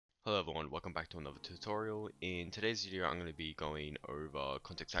Hello everyone, welcome back to another tutorial. In today's video I'm going to be going over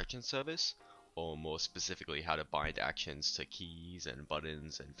context action service, or more specifically how to bind actions to keys and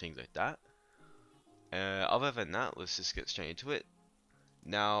buttons and things like that. Other than that, let's just get straight into it.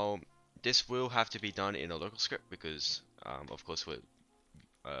 Now, this will have to be done in a local script because of course we're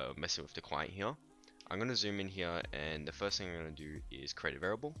messing with the client here. I'm going to zoom in here, and the first thing I'm going to do is create a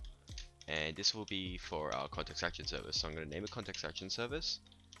variable, and this will be for our context action service. So I'm going to name it context action service,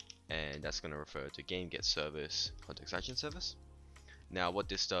 and that's going to refer to game get service context action service. Now what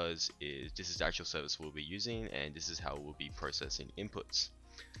this does is this is the actual service we'll be using, and this is how we'll be processing inputs.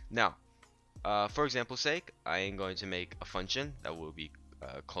 Now for example's sake, I am going to make a function that will be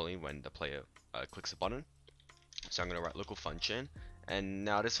calling when the player clicks a button. So I'm going to write local function, and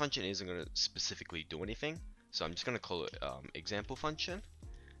now this function isn't going to specifically do anything, so I'm just going to call it example function.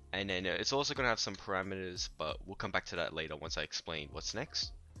 And then it's also going to have some parameters, but we'll come back to that later once I explain what's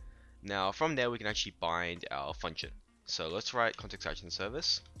next. Now from there we can actually bind our function. So let's write context action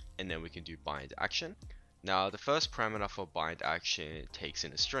service, and then we can do bind action. Now the first parameter for bind action takes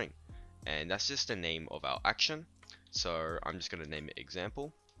in a string, and that's just the name of our action. So I'm just going to name it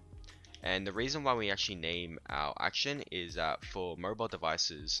example. And the reason why we actually name our action is that for mobile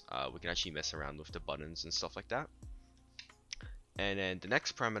devices we can actually mess around with the buttons and stuff like that. And then the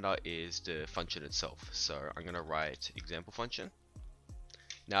next parameter is the function itself. So I'm going to write example function.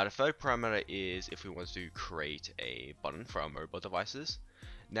 Now the third parameter is if we want to create a button for our mobile devices.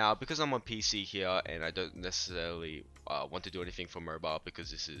 Now because I'm on PC here and I don't necessarily want to do anything for mobile because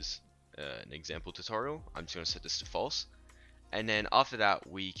this is an example tutorial, I'm just going to set this to false. And then after that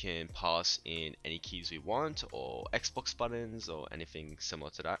we can pass in any keys we want, or Xbox buttons or anything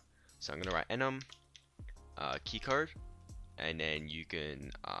similar to that. So I'm going to write enum key code, and then you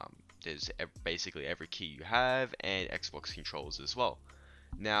can there's basically every key you have, and Xbox controls as well.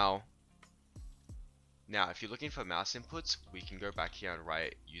 Now if you're looking for mouse inputs, we can go back here and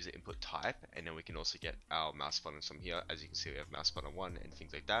write user input type, and then we can also get our mouse buttons from here. As you can see, we have mouse button 1 and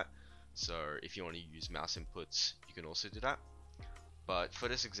things like that. So if you want to use mouse inputs, you can also do that. But for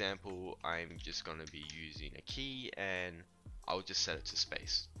this example, I'm just going to be using a key, and I'll just set it to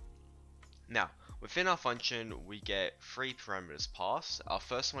space. Now within our function we get 3 parameters passed. Our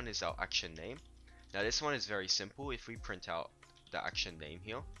first one is our action name. Now this one is very simple. If we print out the action name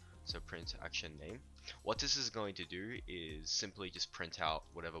here, so print action name, what this is going to do is simply just print out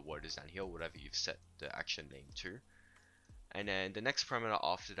whatever word is down here, whatever you've set the action name to. And then the next parameter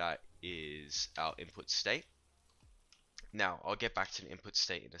after that is our input state. Now I'll get back to the input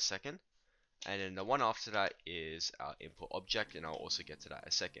state in a second. And then the one after that is our input object, and I'll also get to that in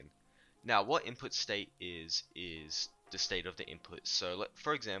a second. Now what input state is the state of the input. So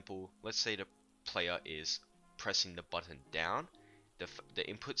for example, let's say the player is pressing the button down. The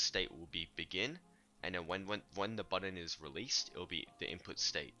input state will be begin, and then when the button is released, it will be the input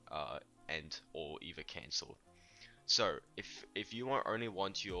state end or either cancelled. So if you only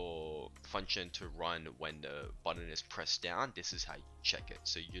want your function to run when the button is pressed down, this is how you check it.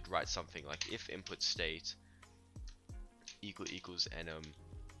 So you'd write something like if input state equals enum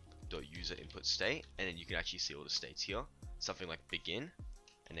dot user input state, and then you can actually see all the states here. Something like begin,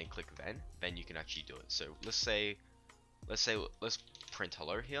 and then click then you can actually do it. So let's print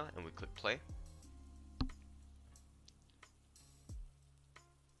hello here, and we click play.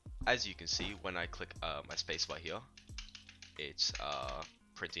 As you can see, when I click my spacebar here, it's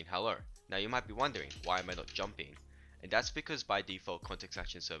printing hello. Now you might be wondering, why am I not jumping? And that's because by default context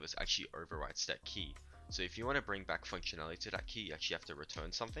action service actually overwrites that key. So if you want to bring back functionality to that key, you actually have to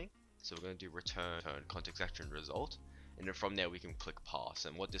return something. So we're going to do return context action result, and then from there we can click pass.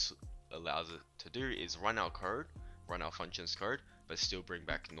 And what this allows it to do is run our code, run our functions code, but still bring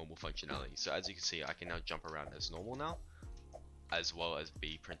back normal functionality. So as you can see, I can now jump around as normal now, as well as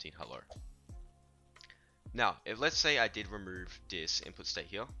be printing hello. Now if let's say I did remove this input state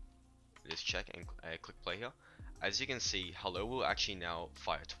here, this check, and I click play here, as you can see, hello will actually now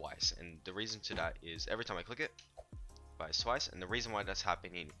fire twice. And the reason to that is every time I click it, fires twice. And the reason why that's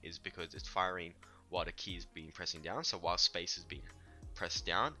happening is because it's firing while the key is being pressing down. So while space is being pressed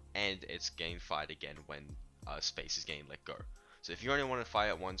down, and it's getting fired again when space is getting let go. So if you only want to fire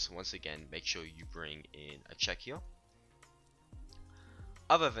it once again, make sure you bring in a check here.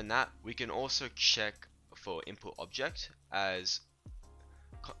 Other than that, we can also check for input object, as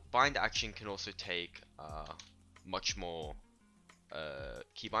bind action can also take much more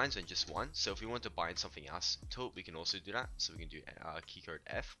keybinds than just one. So if we want to bind something else to it, we can also do that. So we can do key code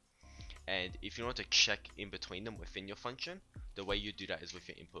F. And if you want to check in between them within your function, the way you do that is with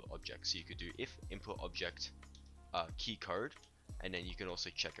your input object. So you could do if input object key code, and then you can also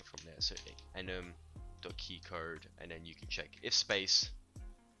check it from there. So dot key code, and then you can check if space,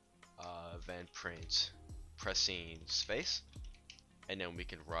 then print pressing space, and then we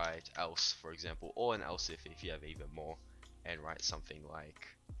can write else, for example, or an else if you have even more, and write something like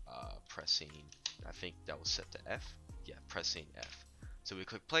pressing, I think that was set to F, yeah, pressing F. So we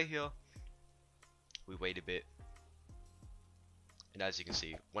click play here, we wait a bit, and as you can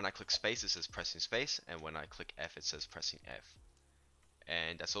see, when I click space it says pressing space, and when I click F it says pressing F.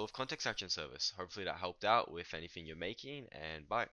 And that's all of context action service. Hopefully that helped out with anything you're making, and bye.